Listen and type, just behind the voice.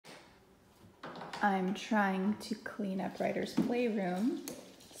I'm trying to clean up Ryder's playroom.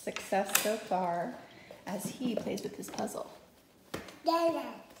 Success so far as he plays with his puzzle.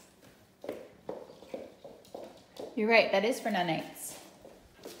 You're right, that is for nanites.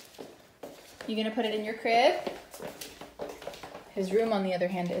 You gonna put it in your crib? His room, on the other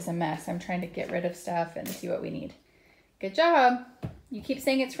hand, is a mess. I'm trying to get rid of stuff and see what we need. Good job. You keep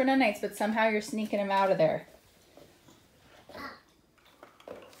saying it's for nanites, but somehow you're sneaking him out of there.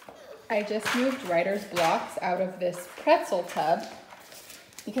 I just moved Ryder's blocks out of this pretzel tub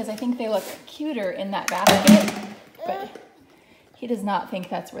because I think they look cuter in that basket, but he does not think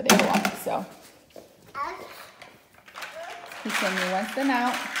that's where they belong, so he only wants them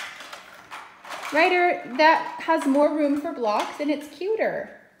out. Ryder, that has more room for blocks and it's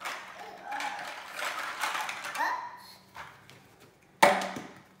cuter.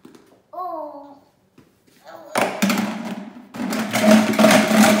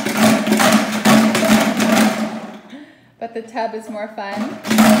 But the tub is more fun.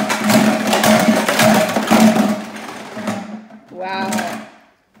 Wow.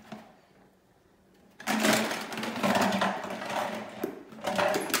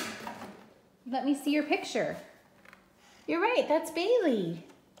 Let me see your picture. You're right, that's Bailey.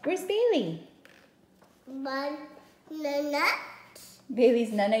 Where's Bailey?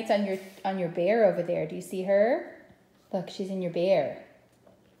 Bailey's nanites on your bear over there. Do you see her? Look, she's in your bear.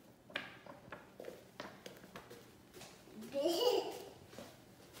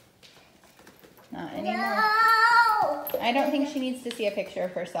 Not anymore. No! I don't think she needs to see a picture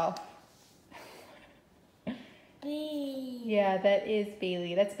of herself. Yeah, that is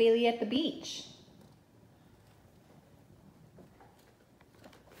Bailey. That's Bailey at the beach.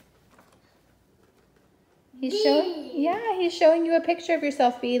 He's showing you a picture of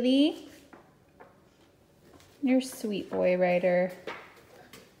yourself, Bailey. You're a sweet boy, Ryder.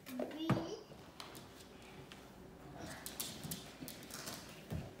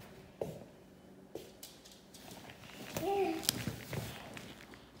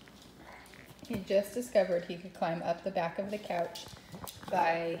 He just discovered he could climb up the back of the couch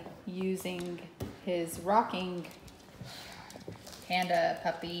by using his rocking panda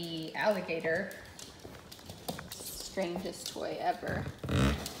puppy alligator. Strangest toy ever.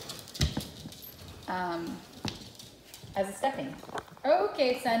 As a stuffing.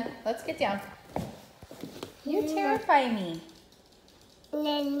 Okay, son, let's get down. You terrify me.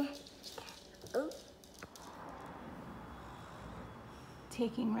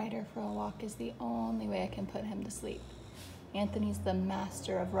 Taking Ryder for a walk is the only way I can put him to sleep. Anthony's the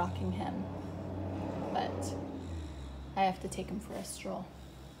master of rocking him, but I have to take him for a stroll.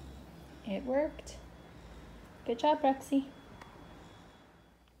 It worked. Good job, Rexy.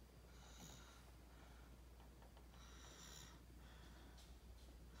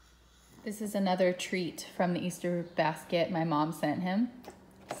 This is another treat from the Easter basket my mom sent him.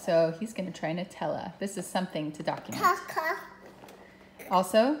 So he's gonna try Nutella. This is something to document.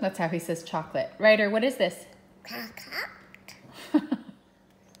 Also, that's how he says chocolate. Ryder, what is this?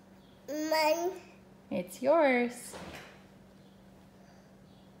 Mine. It's yours.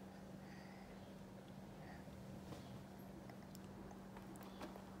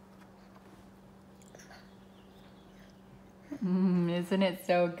 Isn't it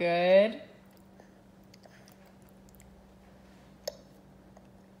so good?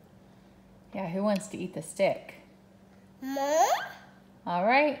 Yeah, who wants to eat the stick? More? All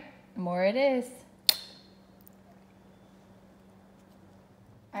right, more it is.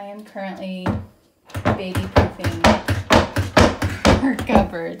 I am currently baby-proofing our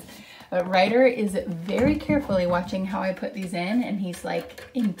cupboards. But Ryder is very carefully watching how I put these in, and he's like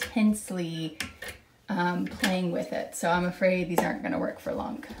intensely playing with it. So I'm afraid these aren't gonna work for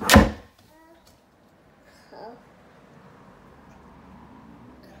long.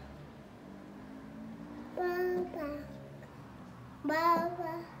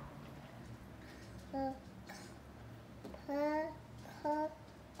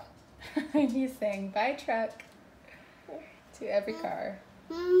 He's saying bye truck to every car.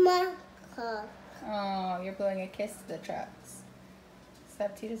 Oh, you're blowing a kiss to the trucks.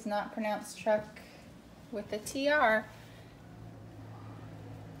 Except he does not pronounce truck with the TR.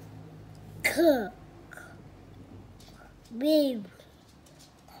 Big.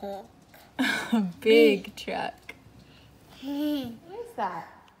 Big truck. What is that?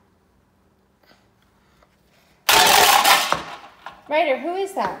 Ryder, who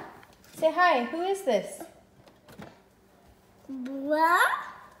is that? Say hi, who is this? Blah.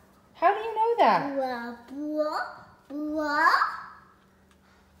 How do you know that? Blah, blah, blah.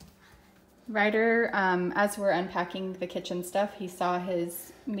 Ryder, as we're unpacking the kitchen stuff, he saw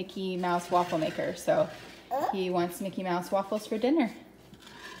his Mickey Mouse waffle maker, so he wants Mickey Mouse waffles for dinner.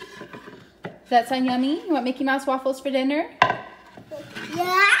 Does that sound yummy? You want Mickey Mouse waffles for dinner?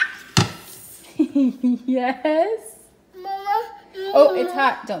 Yeah. Yes. Mama. Oh, it's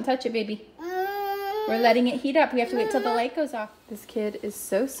hot. Don't touch it, baby. We're letting it heat up. We have to wait till the light goes off. This kid is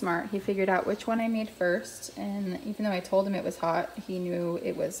so smart. He figured out which one I made first, and even though I told him it was hot, he knew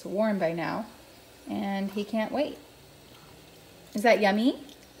it was warm by now, and he can't wait. Is that yummy?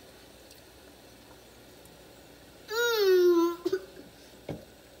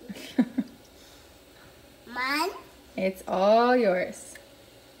 Mine. It's all yours.